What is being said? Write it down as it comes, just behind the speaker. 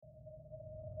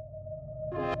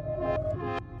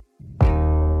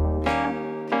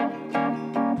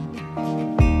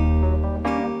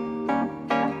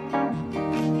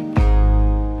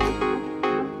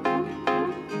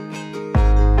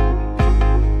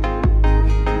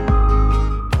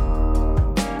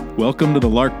Welcome to the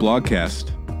Lark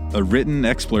Blogcast, a written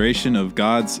exploration of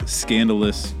God's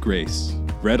scandalous grace,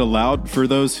 read aloud for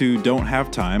those who don't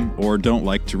have time or don't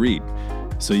like to read,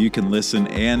 so you can listen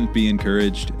and be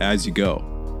encouraged as you go.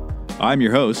 I'm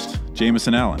your host,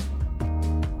 Jameson Allen.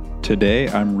 Today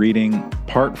I'm reading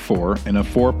part 4 in a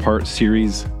 4-part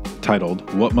series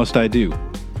titled, What Must I Do?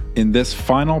 In this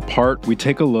final part, we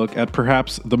take a look at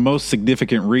perhaps the most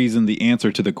significant reason the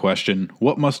answer to the question,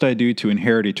 what must I do to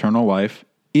inherit eternal life,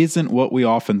 isn't what we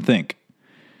often think.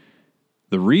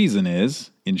 The reason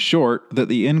is, in short, that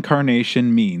the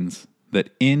incarnation means that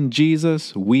in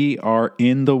Jesus we are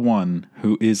in the one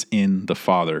who is in the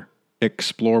Father.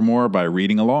 Explore more by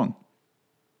reading along.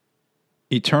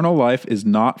 Eternal life is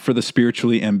not for the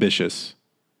spiritually ambitious.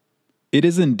 It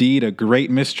is indeed a great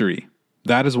mystery.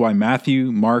 That is why Matthew,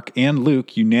 Mark, and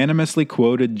Luke unanimously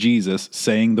quoted Jesus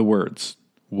saying the words,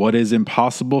 "What is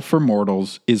impossible for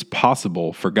mortals is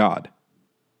possible for God."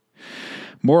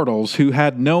 Mortals who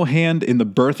had no hand in the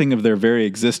birthing of their very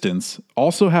existence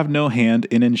also have no hand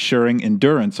in ensuring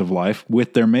endurance of life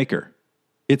with their Maker.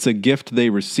 It's a gift they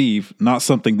receive, not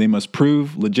something they must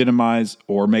prove, legitimize,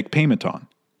 or make payment on.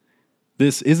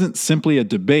 This isn't simply a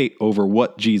debate over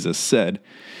what Jesus said.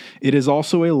 It is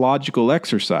also a logical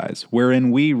exercise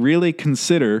wherein we really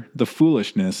consider the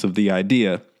foolishness of the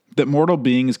idea that mortal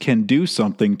beings can do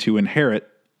something to inherit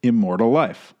immortal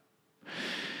life.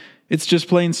 It's just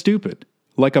plain stupid.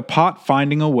 Like a pot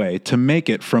finding a way to make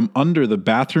it from under the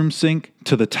bathroom sink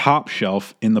to the top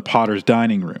shelf in the potter's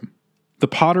dining room. The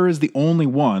potter is the only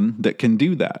one that can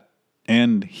do that,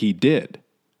 and he did.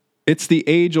 It's the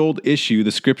age-old issue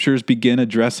the scriptures begin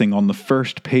addressing on the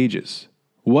first pages.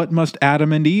 What must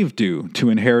Adam and Eve do to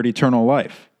inherit eternal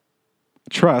life?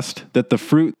 Trust that the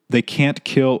fruit they can't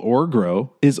kill or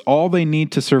grow is all they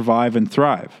need to survive and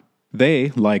thrive. They,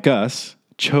 like us,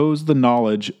 chose the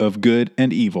knowledge of good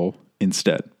and evil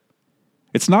instead.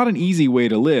 It's not an easy way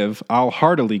to live, I'll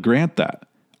heartily grant that.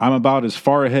 I'm about as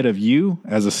far ahead of you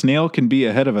as a snail can be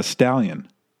ahead of a stallion.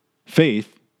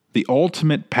 Faith, the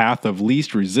ultimate path of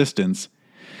least resistance,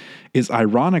 is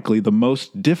ironically the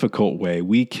most difficult way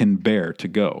we can bear to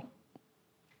go.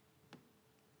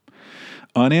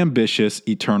 Unambitious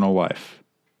eternal life.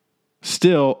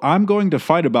 Still, I'm going to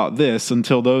fight about this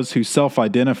until those who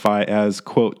self-identify as,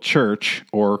 quote, church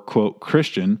or, quote,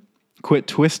 Christian quit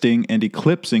twisting and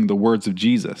eclipsing the words of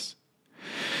Jesus.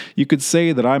 You could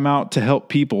say that I'm out to help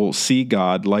people see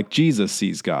God like Jesus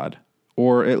sees God,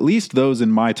 or at least those in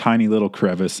my tiny little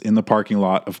crevice in the parking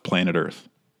lot of planet Earth.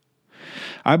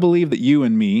 I believe that you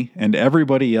and me and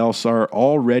everybody else are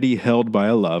already held by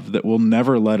a love that will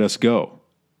never let us go.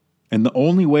 And the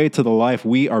only way to the life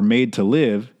we are made to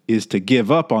live is to give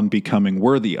up on becoming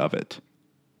worthy of it.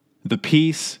 The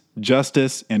peace,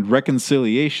 justice, and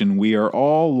reconciliation we are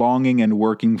all longing and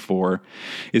working for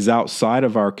is outside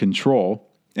of our control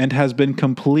and has been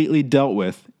completely dealt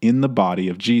with in the body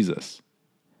of Jesus.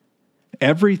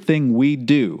 Everything we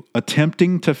do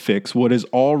attempting to fix what is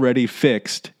already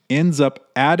fixed ends up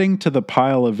adding to the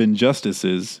pile of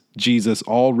injustices Jesus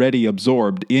already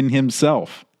absorbed in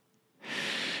himself.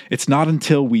 It's not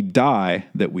until we die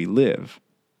that we live,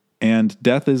 and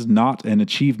death is not an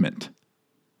achievement.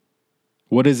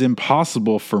 What is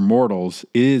impossible for mortals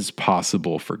is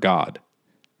possible for God.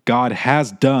 God has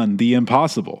done the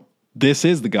impossible. This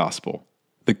is the gospel.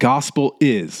 The gospel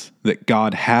is that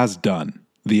God has done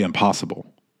the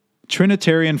impossible.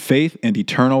 Trinitarian faith and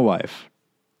eternal life.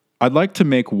 I'd like to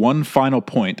make one final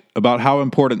point about how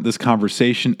important this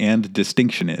conversation and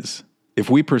distinction is. If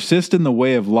we persist in the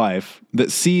way of life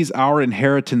that sees our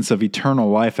inheritance of eternal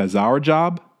life as our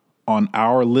job, on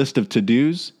our list of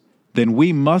to-dos, then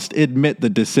we must admit the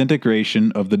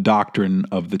disintegration of the doctrine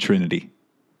of the Trinity.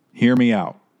 Hear me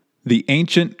out. The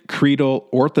ancient, creedal,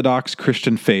 Orthodox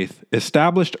Christian faith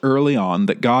established early on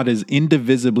that God is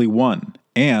indivisibly one,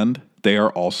 and they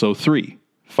are also three: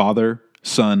 Father,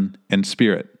 Son, and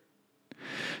Spirit.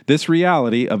 This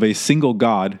reality of a single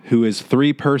God who is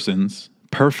three persons,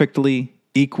 perfectly,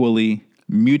 equally,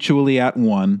 mutually at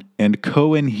one, and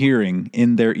co-inhering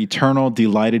in their eternal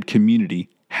delighted community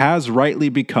has rightly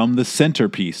become the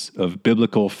centerpiece of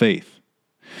biblical faith.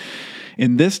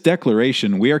 In this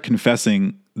declaration, we are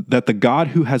confessing that the God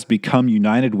who has become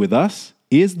united with us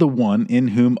is the one in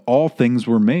whom all things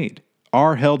were made,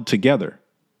 are held together,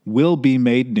 will be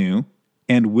made new,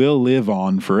 and will live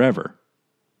on forever.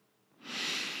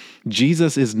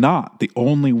 Jesus is not the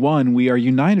only one we are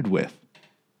united with.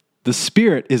 The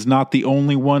Spirit is not the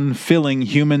only one filling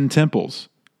human temples.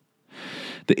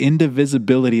 The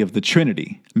indivisibility of the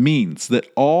Trinity means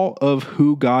that all of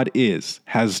who God is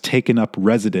has taken up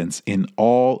residence in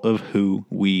all of who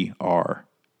we are.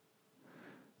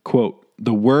 Quote,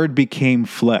 "The Word became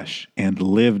flesh and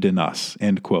lived in us,"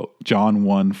 end quote, John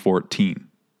 1:14.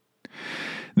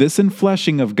 This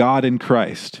infleshing of God in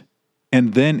Christ,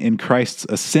 and then in Christ's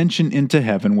ascension into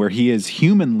heaven, where he is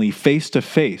humanly face to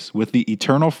face with the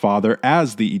eternal Father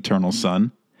as the eternal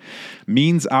Son,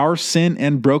 means our sin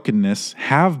and brokenness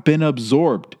have been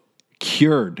absorbed,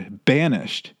 cured,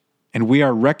 banished, and we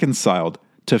are reconciled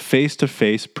to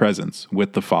face presence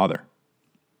with the Father.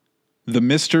 The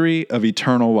mystery of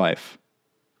eternal life.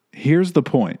 Here's the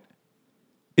point.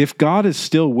 If God is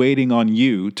still waiting on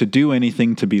you to do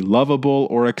anything to be lovable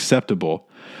or acceptable,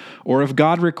 or if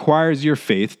God requires your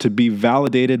faith to be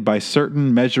validated by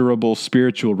certain measurable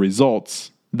spiritual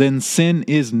results, then sin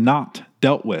is not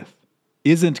dealt with,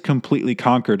 isn't completely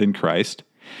conquered in Christ,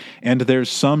 and there's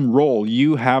some role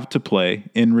you have to play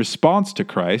in response to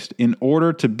Christ in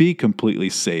order to be completely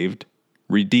saved,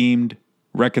 redeemed,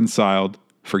 reconciled,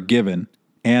 forgiven,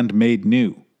 and made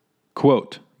new.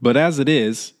 Quote, "But as it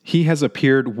is, he has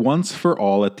appeared once for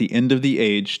all at the end of the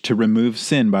age to remove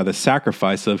sin by the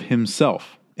sacrifice of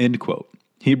himself." End quote.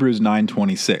 Hebrews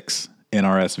 9:26,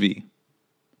 NRSV.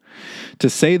 To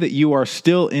say that you are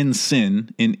still in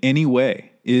sin in any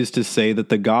way is to say that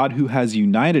the God who has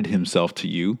united himself to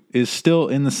you is still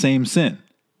in the same sin.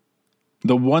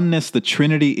 The oneness the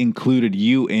Trinity included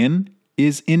you in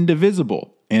is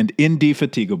indivisible and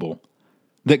indefatigable.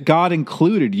 That God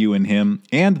included you in him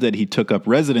and that he took up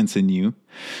residence in you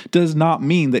does not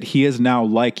mean that he is now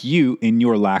like you in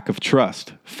your lack of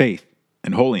trust, faith,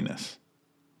 and holiness.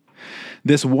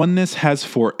 This oneness has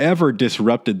forever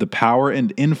disrupted the power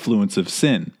and influence of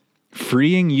sin,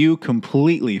 freeing you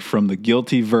completely from the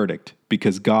guilty verdict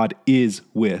because God is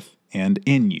with and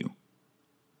in you.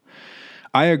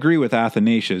 I agree with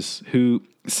Athanasius, who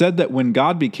said that when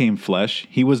God became flesh,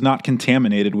 he was not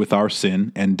contaminated with our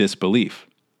sin and disbelief.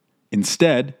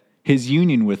 Instead, his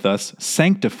union with us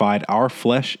sanctified our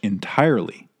flesh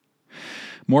entirely.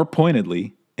 More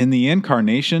pointedly, in the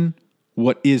incarnation,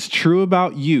 what is true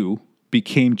about you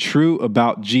became true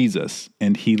about Jesus,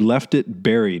 and he left it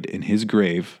buried in his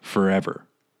grave forever.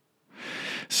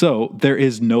 So, there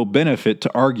is no benefit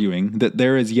to arguing that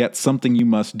there is yet something you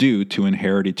must do to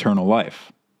inherit eternal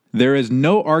life. There is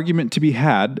no argument to be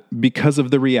had because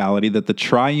of the reality that the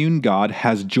triune God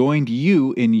has joined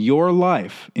you in your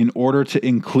life in order to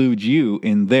include you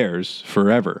in theirs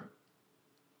forever.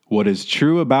 What is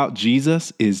true about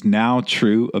Jesus is now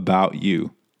true about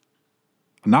you.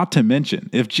 Not to mention,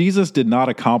 if Jesus did not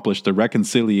accomplish the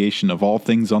reconciliation of all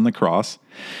things on the cross,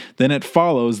 then it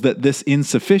follows that this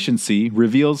insufficiency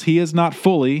reveals he is not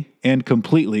fully and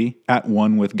completely at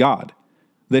one with God,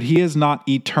 that he is not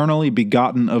eternally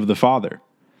begotten of the Father,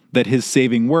 that his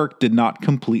saving work did not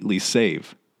completely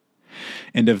save.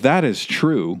 And if that is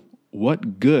true,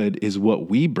 what good is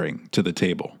what we bring to the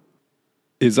table?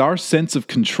 Is our sense of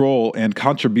control and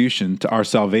contribution to our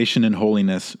salvation and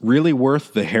holiness really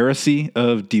worth the heresy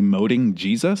of demoting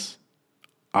Jesus?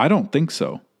 I don't think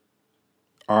so.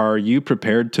 Are you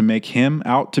prepared to make him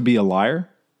out to be a liar?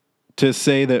 To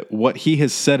say that what he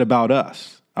has said about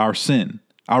us, our sin,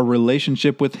 our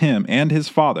relationship with him and his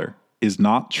Father, is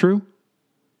not true?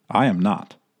 I am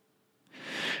not.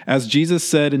 As Jesus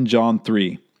said in John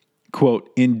 3,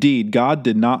 quote, "Indeed, God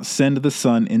did not send the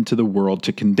Son into the world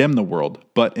to condemn the world,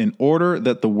 but in order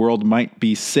that the world might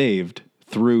be saved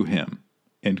through him."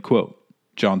 End quote.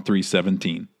 John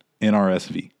 3:17,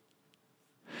 NRSV.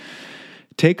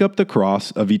 Take up the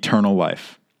cross of eternal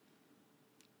life.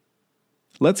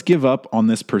 Let's give up on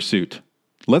this pursuit.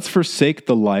 Let's forsake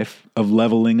the life of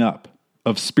leveling up,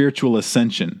 of spiritual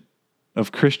ascension,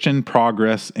 of Christian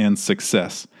progress and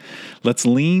success. Let's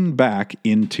lean back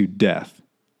into death,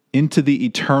 into the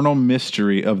eternal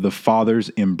mystery of the Father's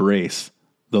embrace,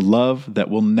 the love that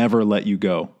will never let you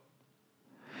go.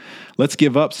 Let's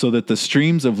give up so that the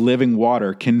streams of living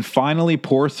water can finally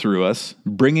pour through us,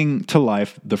 bringing to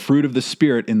life the fruit of the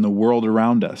Spirit in the world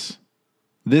around us.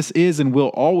 This is and will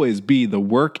always be the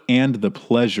work and the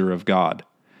pleasure of God,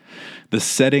 the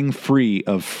setting free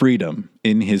of freedom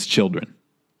in his children.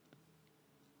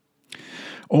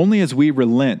 Only as we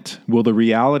relent will the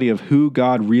reality of who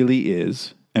God really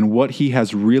is and what he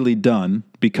has really done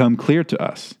become clear to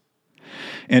us.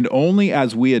 And only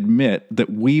as we admit that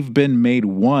we've been made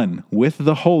one with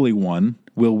the Holy One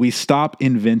will we stop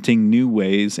inventing new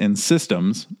ways and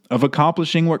systems of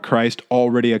accomplishing what Christ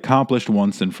already accomplished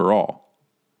once and for all.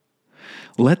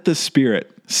 Let the Spirit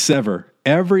sever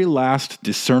every last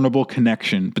discernible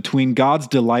connection between God's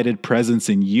delighted presence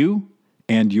in you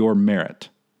and your merit.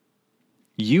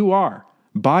 You are,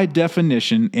 by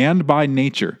definition and by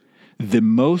nature, the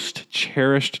most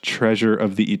cherished treasure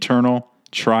of the eternal,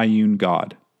 triune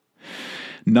God.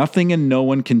 Nothing and no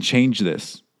one can change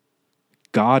this.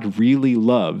 God really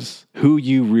loves who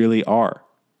you really are,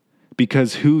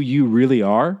 because who you really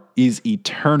are is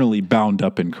eternally bound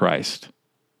up in Christ.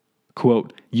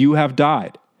 Quote, "You have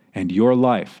died, and your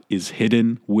life is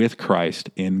hidden with Christ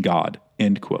in God."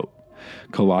 End quote.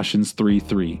 Colossians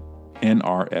 3:3,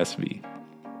 NRSV.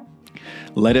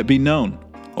 Let it be known,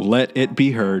 let it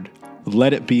be heard,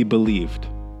 let it be believed.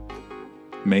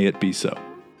 May it be so.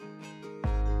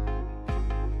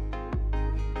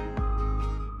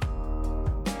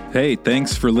 Hey,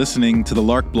 thanks for listening to the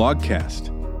Lark Blogcast.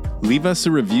 Leave us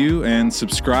a review and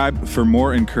subscribe for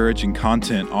more encouraging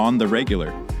content on the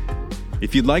regular.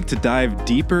 If you'd like to dive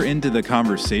deeper into the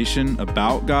conversation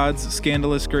about God's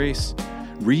scandalous grace,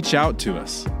 reach out to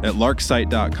us at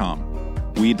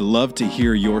larksite.com. We'd love to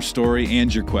hear your story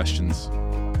and your questions.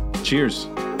 Cheers.